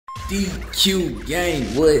DQ gang,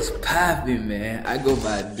 what's poppin', man? I go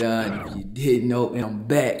by Don, if you didn't know, and I'm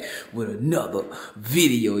back with another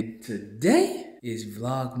video. Today is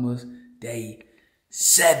Vlogmas Day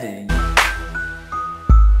 7.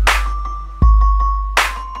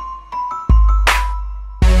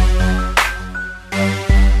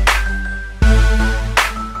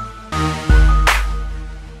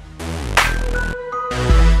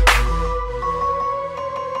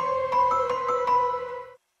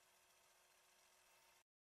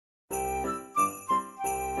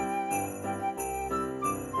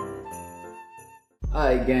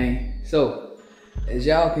 Alright gang, so as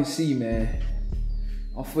y'all can see, man,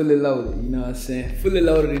 I'm fully loaded, you know what I'm saying? Fully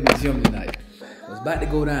loaded in the gym tonight. I was about to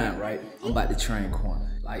go down, right? I'm about to train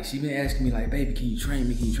Quona. Like, she been asking me like, baby, can you train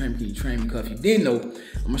me? Can you train me? Can you train me? Because if you didn't know,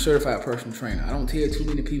 I'm a certified personal trainer. I don't tell too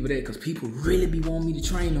many people that because people really be wanting me to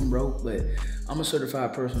train them, bro. But I'm a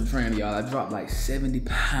certified personal trainer, y'all. I dropped like 70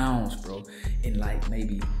 pounds, bro, in like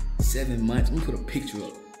maybe 7 months. Let me put a picture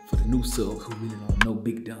up for the new subs who really don't know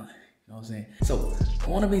Big Don. You know what I'm saying? So,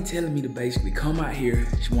 Quona been telling me to basically come out here.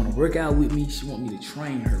 She want to work out with me. She want me to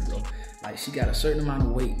train her, bro. Like, she got a certain amount of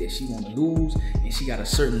weight that she want to lose, and she got a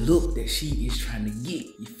certain look that she is trying to get.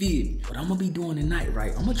 You feel me? What I'm going to be doing tonight,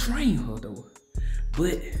 right? I'm going to train her, though.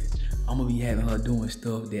 But I'm going to be having her doing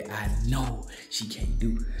stuff that I know she can't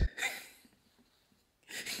do.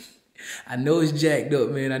 I know it's jacked up,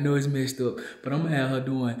 man. I know it's messed up. But I'm going to have her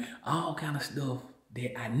doing all kind of stuff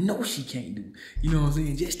that I know she can't do, you know what I'm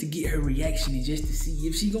saying? Just to get her reaction and just to see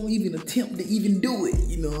if she gonna even attempt to even do it,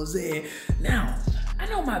 you know what I'm saying? Now, I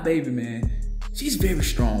know my baby, man, she's very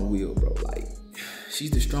strong-willed, bro. Like, she's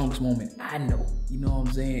the strongest woman I know, you know what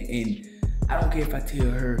I'm saying? And I don't care if I tell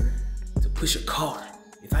her to push a car.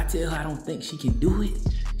 If I tell her I don't think she can do it,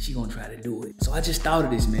 she gonna try to do it. So I just thought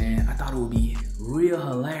of this, man. I thought it would be real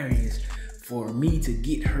hilarious for me to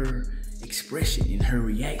get her expression and her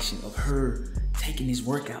reaction of her taking this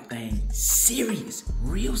workout thing serious,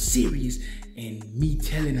 real serious, and me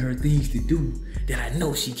telling her things to do that I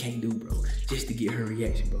know she can't do, bro, just to get her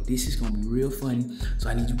reaction, bro. This is gonna be real funny, so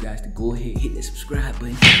I need you guys to go ahead, hit that subscribe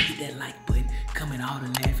button, hit that like button, comment all the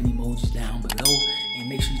laughing emojis down below, and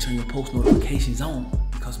make sure you turn your post notifications on,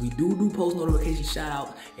 because we do post notification shout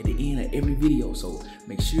out at the end of every video, so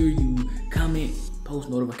make sure you comment, post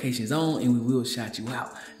notifications on, and we will shout you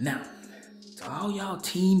out. Now, to all y'all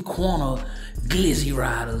Team Quona glizzy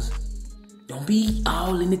riders, don't be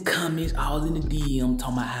all in the comments, all in the DM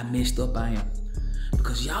talking about how messed up I am.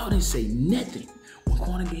 Because y'all didn't say nothing when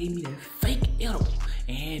Quona gave me that fake edible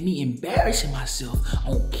and had me embarrassing myself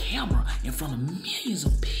on camera in front of millions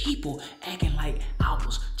of people acting like I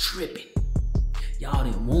was tripping. Y'all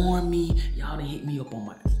didn't warn me, y'all didn't hit me up on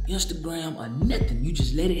my Instagram or nothing. You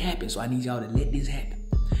just let it happen. So I need y'all to let this happen.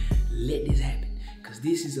 Let this happen. Because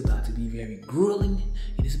this is about to be very grueling,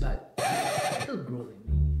 and it's about, what's grueling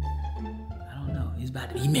mean? I don't know, it's about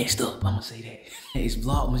to be messed up, I'm gonna say that. It's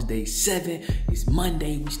Vlogmas Day 7, it's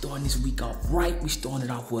Monday, we starting this week off right, we starting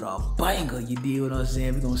it off with a banger, you deal what I'm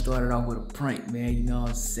saying? We gonna start it off with a prank, man, you know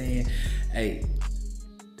what I'm saying? Hey,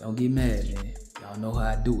 don't get mad, man, y'all know how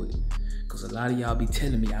I do it. Because a lot of y'all be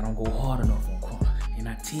telling me I don't go hard enough on Quona, and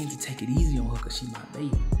I tend to take it easy on her because she's my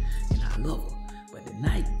baby, and I love her. But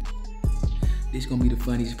tonight, this is gonna be the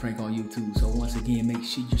funniest prank on YouTube. So once again, make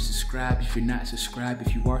sure you subscribe if you're not subscribed.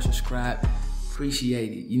 If you are subscribed,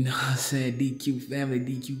 appreciate it. You know what I'm saying? DQ family,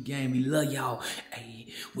 DQ gang, we love y'all. Hey,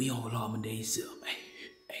 we on Vlogmas Day 7.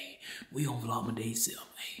 Hey, we on Vlogmas Day 7.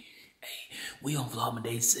 Hey, we on Vlogmas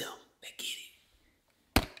Day 7. Let's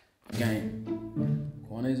get it. Gang,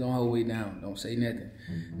 Quona is on her way down. Don't say nothing.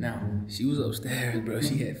 Now, she was upstairs, bro.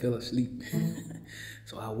 She had fell asleep.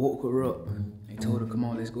 So I woke her up and told her, come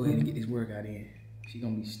on, let's go ahead and get this workout in. She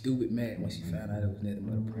gonna be stupid mad when she found out it was nothing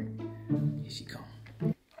but a prank. Here she come.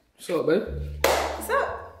 What's up, baby? What's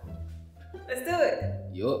up? Let's do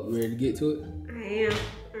it. You up? You ready to get to it? I am.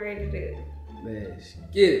 I'm ready to do it. Let's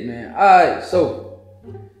get it, man. All right, so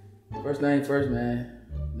first thing first, man.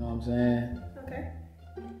 You know what I'm saying? Okay.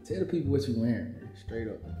 Tell the people what you wearing, man. Straight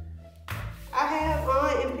up. I have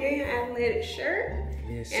on Imperium Athletics shirt.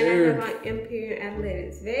 Yes, sir. And I have on Imperium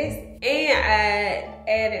Athletics vest. And I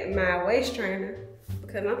added my waist trainer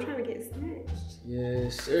because I'm trying to get snatched.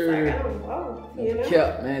 Yes, sir. So I got them both, you know?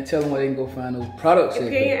 Yep, man. Tell them where they can go find those products.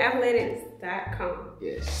 ImperiumAthletics.com.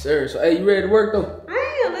 Yes, sir. So, hey, you ready to work, though?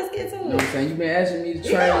 I am. Let's get to it. You know what I'm saying? You been asking me to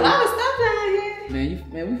train. You got a lot of stuff down here.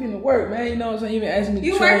 Man, we finna work, man. You know what I'm saying? You been asking me to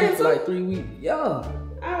You train working for too? like 3 weeks. Yeah.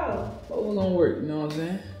 Oh. But we're gonna work, you know what I'm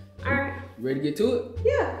saying? All right. You ready to get to it?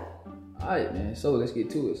 Yeah. All right, man. So let's get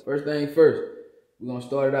to it. First thing first, we're gonna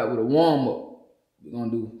start it out with a warm up. We're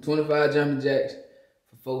gonna do 25 jumping jacks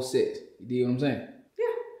for 4 sets. You dig what I'm saying? Yeah.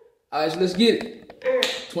 All right, so let's get it. All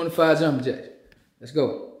right. 25 jumping jacks. Let's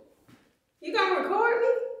go. You gonna record me?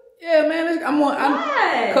 Yeah, man.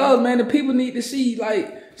 Why? Cause man, the people need to see.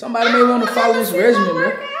 Like somebody may want to follow this regimen,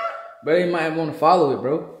 bro. But they might want to follow it,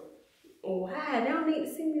 bro. Why? They don't need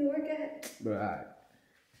to see me work out. Bro, all right.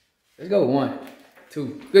 Let's go. 1,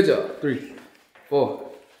 2. Good job. 3,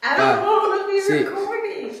 4. I don't want to be 6,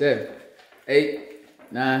 recorded. 7, 8,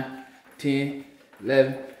 9, 10,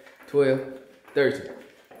 11, 12, 13,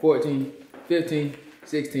 14, 15,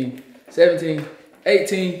 16, 17,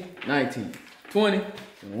 18, 19, 20,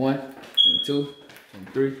 21, 22,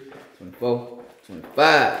 23, 24,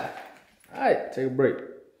 25. All right, take a break.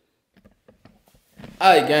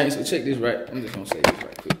 All right, gang, so check this right. I'm just gonna say this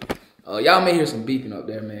right quick. Y'all may hear some beeping up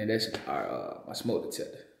there, man. That's our my smoke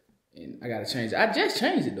detector. And I gotta change it. I just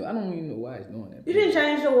changed it though. I don't even know why it's doing that. You didn't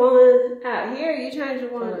change the one out here. You changed the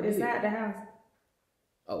one inside the house.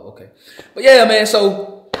 Oh, okay. But yeah, man.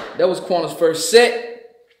 So that was Quona's first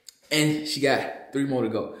set, and she got 3 more to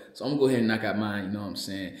go. So I'm gonna go ahead and knock out mine. You know what I'm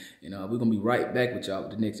saying? And we're gonna be right back with y'all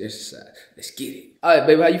with the next exercise. Let's get it. All right,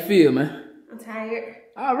 baby. How you feel, man? I'm tired.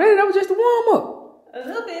 Already? That was just a warm up. A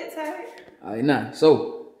little bit tired. All right, now.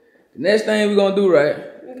 So the next thing we're gonna do, right?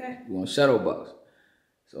 Okay. We're gonna shadow box.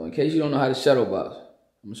 So in case you don't know how to shadow box,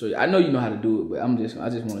 I'm gonna show you. I know you know how to do it, but I just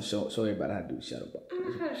want to show everybody how to do the shadow box. I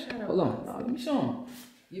don't know how to shadow Hold on, box. no, let me show them.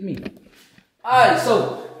 Give me. All right,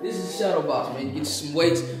 so this is shadow box, man. You get you some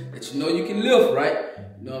weights that you know you can lift, right?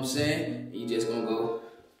 You know what I'm saying? And you just gonna go.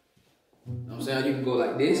 You know what I'm saying? You can go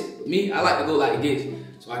like this. Me, I like to go like this,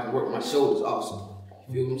 so I can work my shoulders also.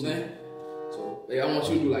 You feel what I'm saying? So, hey, I want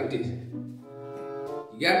you to do like this.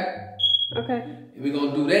 You got it? Okay. And we're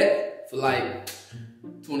gonna do that for like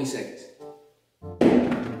 20 seconds.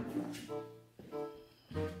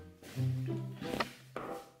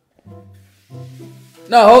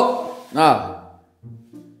 No, nah.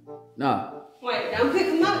 Wait, don't pick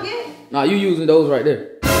them up yet? Nah, you using those right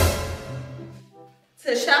there.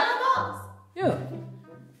 To shadow box? Yeah.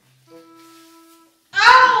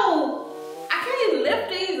 Oh! I can't lift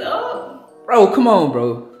these up. Bro, come on,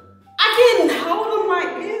 bro. I can hold them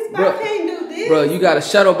like this, but Bro, I can't do this. Bro, you got a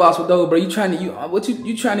shadow box with those, bro. You trying to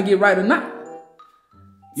you trying to get right or not?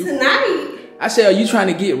 Tonight. I said, are you trying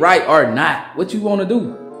to get right or not? What you want to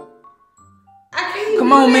do? I can't.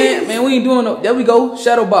 Come on, man. Man, we ain't doing no. There we go.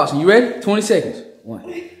 Shadow boxing. You ready? 20 seconds.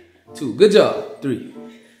 1, 2. Good job. 3,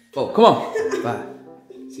 4. Come on. 5,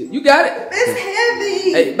 6. You got it. It's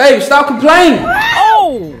heavy. Hey, baby, stop complaining.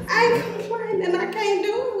 Oh. I ain't complaining. I can't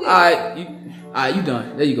do it. All right, you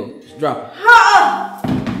done. There you go. Just drop it. Huh.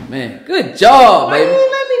 Man, good job, Why baby. you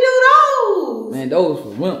let me do those? Man, those for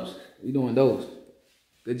wimps. We doing those.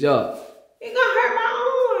 Good job. It's gonna hurt my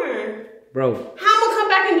arm. Bro. How I'm gonna come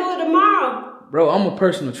back and do it tomorrow? Bro, I'm a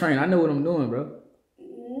personal trainer. I know what I'm doing, bro.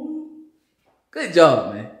 Good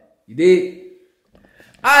job, man. You did?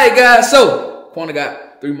 Alright, guys. So, Quona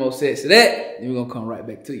got 3 more sets of that. Then we're going to come right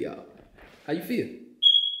back to y'all. How you feel?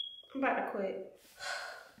 I'm about to quit.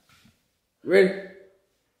 Ready?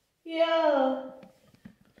 Yeah.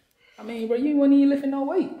 I mean, bro, you wasn't even lifting no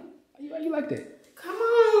weight. Why you like that? Come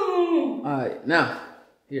on. Alright, now,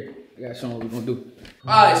 here. I got to show them what we're going to do.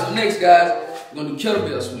 Alright, so next, guys, we're going to do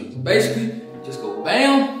kettlebell swings. Basically, just go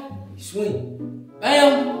bam, swing.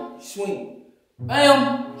 Bam, swing.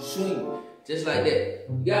 Bam, swing. Just like that.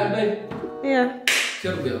 You got it, baby? Yeah.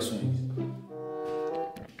 Kettlebell swings.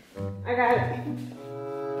 I got it.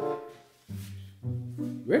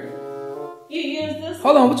 Ready? You use this one?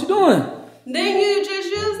 Hold on, what you doing? Then you just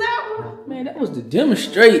use that one? Man, that was to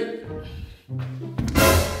demonstrate.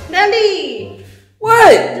 Daddy.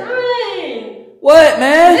 What? Done. What,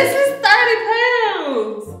 man? This is 30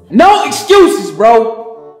 pounds. No excuses,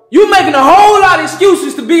 bro. You making a whole lot of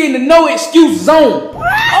excuses to be in the no excuse zone.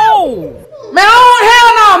 Oh! Man,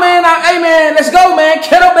 hell no, man. Hey, man, let's go, man.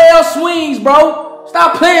 Kettlebell swings, bro.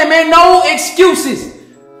 Stop playing, man. No excuses.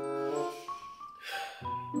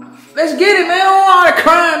 Let's get it, man. I don't want all the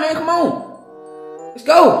crying, man. Come on. Let's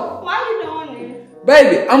go. Why are you doing this?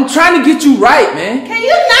 Baby, I'm trying to get you right, man. Can you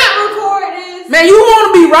not record this? Man, you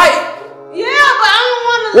want to be right. Yeah, but I don't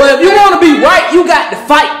want to. Well, if you want to be right, you got to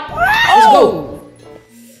fight. Let's go.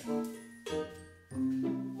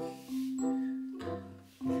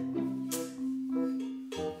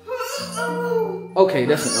 Okay,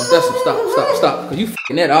 that's enough. That's enough. Stop. Cause you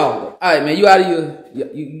f***ing that all. All right, man. You out of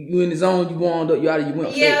you in the zone. You warmed up. You out of your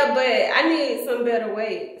wimp. Yeah, but I need some better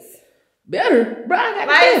weights. Better, bro. I got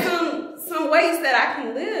like some weights that I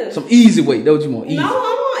can lift. Some easy weight. That's what you want. Easy. No, I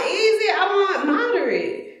want easy. I want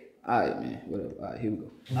moderate. All right, man. Whatever. All right, here we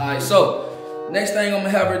go. All right, so next thing I'm gonna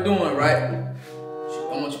have her doing, right? She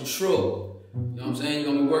want you to shrug. You know what I'm saying?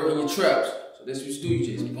 You're gonna be working your traps. So that's what you do.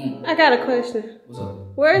 You just boom. I got a question. What's up?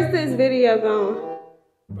 Where's this video going?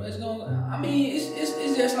 Bro, it's gonna. I mean,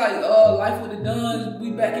 it's just like life with the Duns.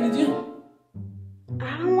 We back in the gym.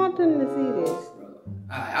 I don't want them to see this. Bro,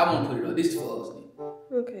 alright, I won't put it up. This is for us.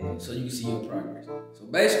 Okay. So you can see your progress. So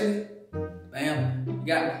basically, bam, you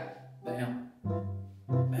got me. Bam,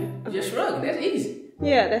 bam. You just shrug. That's easy.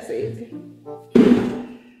 Yeah, that's easy.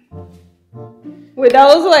 With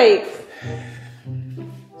those weights.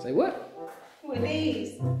 Say what? With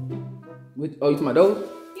these. With, oh, you talking about those?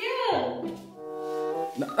 Yeah.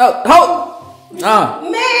 No, oh, hold.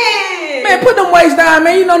 Man, put them weights down,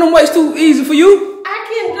 man. You know them weights too easy for you. I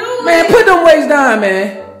can do Man, it. put them weights down,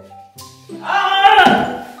 man.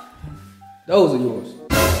 Those are yours.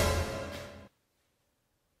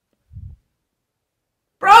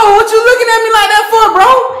 Bro, what you looking at me like that for, bro?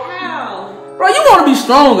 How? Bro, you want to be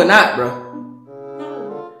strong or not, bro?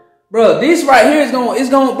 No. Bro, this right here is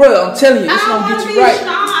gonna, bro, I'm telling you, it's gonna get you right.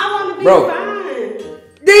 Strong. I want to be Bro.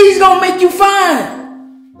 fine. These gonna make you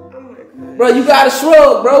fine. Oh my God. Bro, you gotta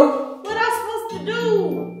shrug, bro. What I supposed to do?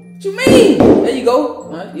 What you mean? There you go.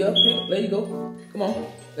 All right, yeah, there you go. Come on,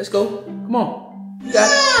 let's go. Come on. You got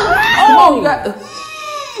it. Come on, you got the.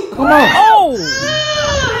 Come on. Oh!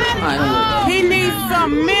 Alright, don't worry. He needs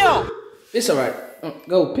some milk. It's alright.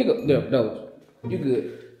 Go pick up those. You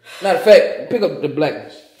good. Matter of fact, pick up the black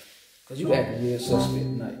ones. Cause you acting real suspect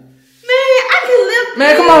tonight. Man, I can lift.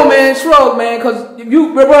 Man, come on, man. Shrug, man. Cause if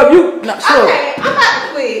you, bro, you not shrug. Okay, I'm about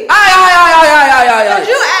to quit. Aye. Cause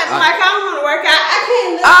you acting like I don't want to work out. I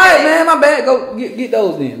can't lift. Alright, man, my bad. Go get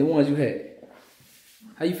those then. The ones you had.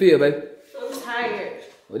 How you feel, baby? I'm tired.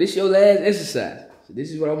 Well, this is your last exercise. So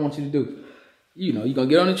this is what I want you to do. You know, you're gonna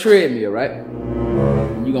get on the treadmill, right?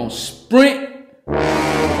 And you're gonna sprint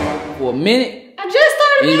for a minute. I just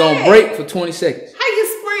started. And you're gonna break for 20 seconds. How you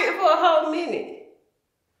sprint for a whole minute?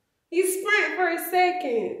 You sprint for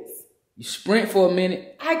seconds. You sprint for a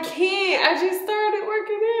minute. I can't. I just started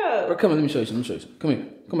working out. Bro, come on, let me show you something. Come here.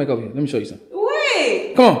 Come back over here. Let me show you something.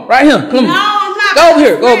 Wait. Come on, right here. Come No, on. I'm not. Go over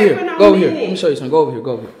here. Go over here. for no Go over here. minute. Let me show you something. Go over here.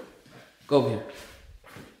 Go over here. Go over here.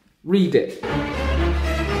 Read that.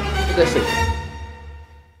 What that say?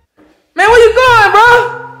 Man, where you going, bro?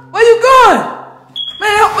 Where you going?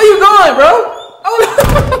 Man, where you going, bro?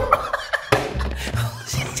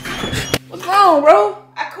 What's wrong, bro?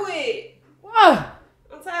 I quit. Why?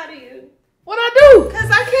 I'm tired of you. What'd I do? Cause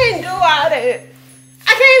I can't do all that.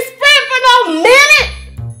 I can't sprint for no minute.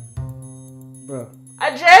 Bro. I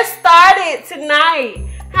just started tonight.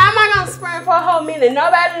 How am I gonna sprint for a whole minute?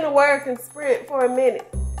 Nobody in the world can sprint for a minute.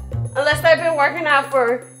 Unless they've been working out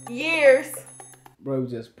for years. Bro, it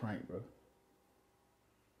was just a prank, bro.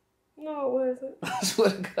 No, it wasn't. I swear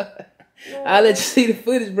to God. No, I'll let you see the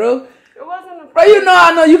footage, bro. it wasn't a Bro, prank. you know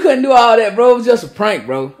I know you couldn't do all that, bro. It was just a prank,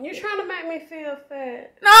 bro. You're trying to make me feel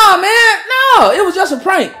fat. No, man. No, it was just a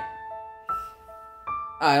prank.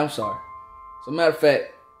 Alright, I'm sorry. So matter of fact,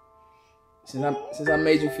 since I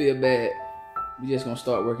made you feel bad, we just gonna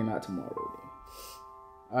start working out tomorrow.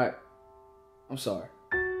 Alright. I'm sorry.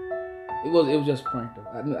 It was just a prank though.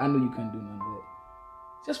 I knew you couldn't do none of that.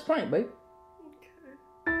 Just a prank, babe.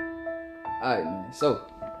 Okay. Alright, man. So,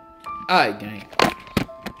 alright, gang.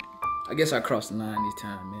 I guess I crossed the line this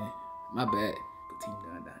time, man. My bad. But team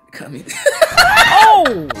done. Come in.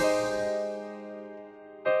 Oh!